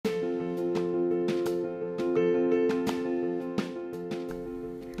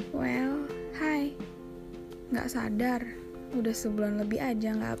Gak sadar, udah sebulan lebih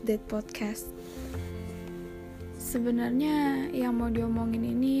aja gak update podcast. Sebenarnya yang mau diomongin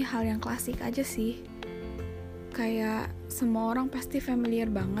ini hal yang klasik aja sih. Kayak semua orang pasti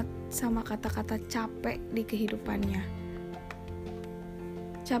familiar banget sama kata-kata capek di kehidupannya.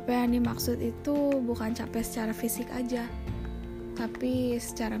 Capek yang dimaksud itu bukan capek secara fisik aja, tapi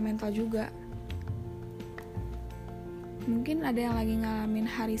secara mental juga. Mungkin ada yang lagi ngalamin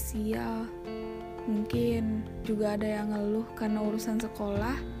hari sial, mungkin juga ada yang ngeluh karena urusan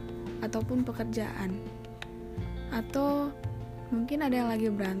sekolah ataupun pekerjaan. Atau mungkin ada yang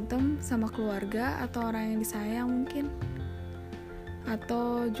lagi berantem sama keluarga atau orang yang disayang mungkin.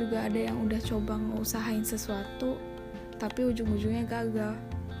 Atau juga ada yang udah coba ngusahain sesuatu tapi ujung-ujungnya gagal.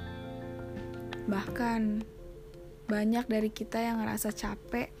 Bahkan banyak dari kita yang ngerasa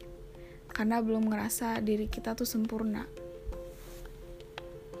capek karena belum ngerasa diri kita tuh sempurna.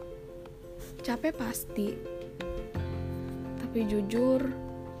 Capek pasti, tapi jujur,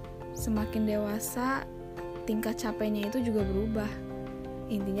 semakin dewasa, tingkat capeknya itu juga berubah.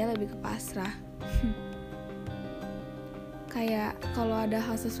 Intinya lebih ke pasrah. Kayak kalau ada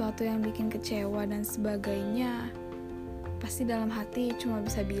hal sesuatu yang bikin kecewa dan sebagainya, pasti dalam hati cuma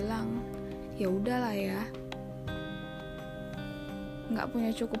bisa bilang, ya udahlah ya. Nggak punya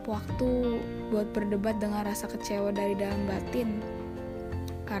cukup waktu buat berdebat dengan rasa kecewa dari dalam batin.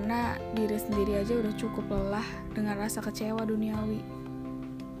 Karena diri sendiri aja udah cukup lelah dengan rasa kecewa duniawi.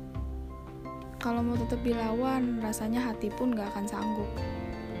 Kalau mau tetap dilawan, rasanya hati pun gak akan sanggup.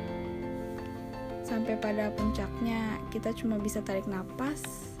 Sampai pada puncaknya, kita cuma bisa tarik napas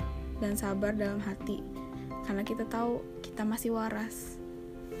dan sabar dalam hati. Karena kita tahu kita masih waras.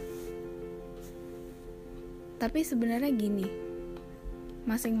 Tapi sebenarnya gini,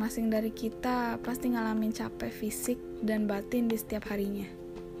 masing-masing dari kita pasti ngalamin capek fisik dan batin di setiap harinya.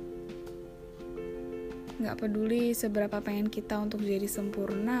 Gak peduli seberapa pengen kita untuk jadi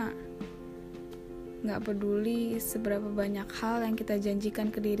sempurna, gak peduli seberapa banyak hal yang kita janjikan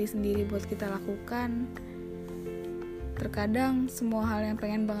ke diri sendiri buat kita lakukan. Terkadang semua hal yang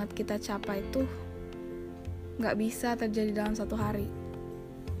pengen banget kita capai tuh gak bisa terjadi dalam satu hari.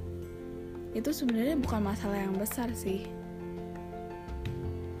 Itu sebenarnya bukan masalah yang besar sih.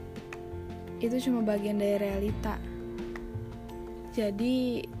 Itu cuma bagian dari realita.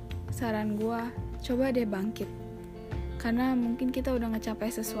 Jadi saran gua, coba deh bangkit. Karena mungkin kita udah ngecapai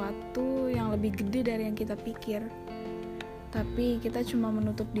sesuatu yang lebih gede dari yang kita pikir. Tapi kita cuma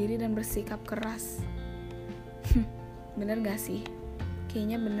menutup diri dan bersikap keras. Bener gak sih?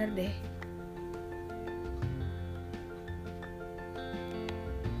 Kayaknya bener deh.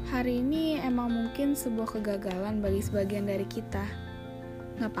 Hari ini emang mungkin sebuah kegagalan bagi sebagian dari kita.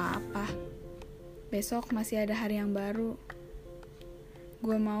 Gak apa-apa. Besok masih ada hari yang baru.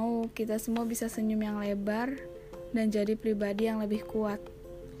 Gue mau kita semua bisa senyum yang lebar dan jadi pribadi yang lebih kuat.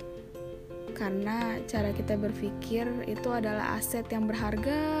 Karena cara kita berpikir itu adalah aset yang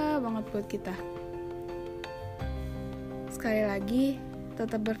berharga banget buat kita. Sekali lagi,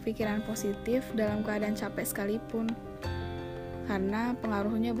 tetap berpikiran positif dalam keadaan capek sekalipun. Karena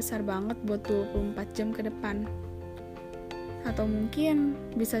pengaruhnya besar banget buat 24 jam ke depan. Atau mungkin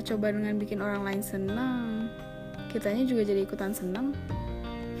bisa coba dengan bikin orang lain senang. Kitanya juga jadi ikutan senang.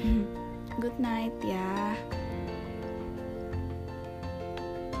 Good night ya.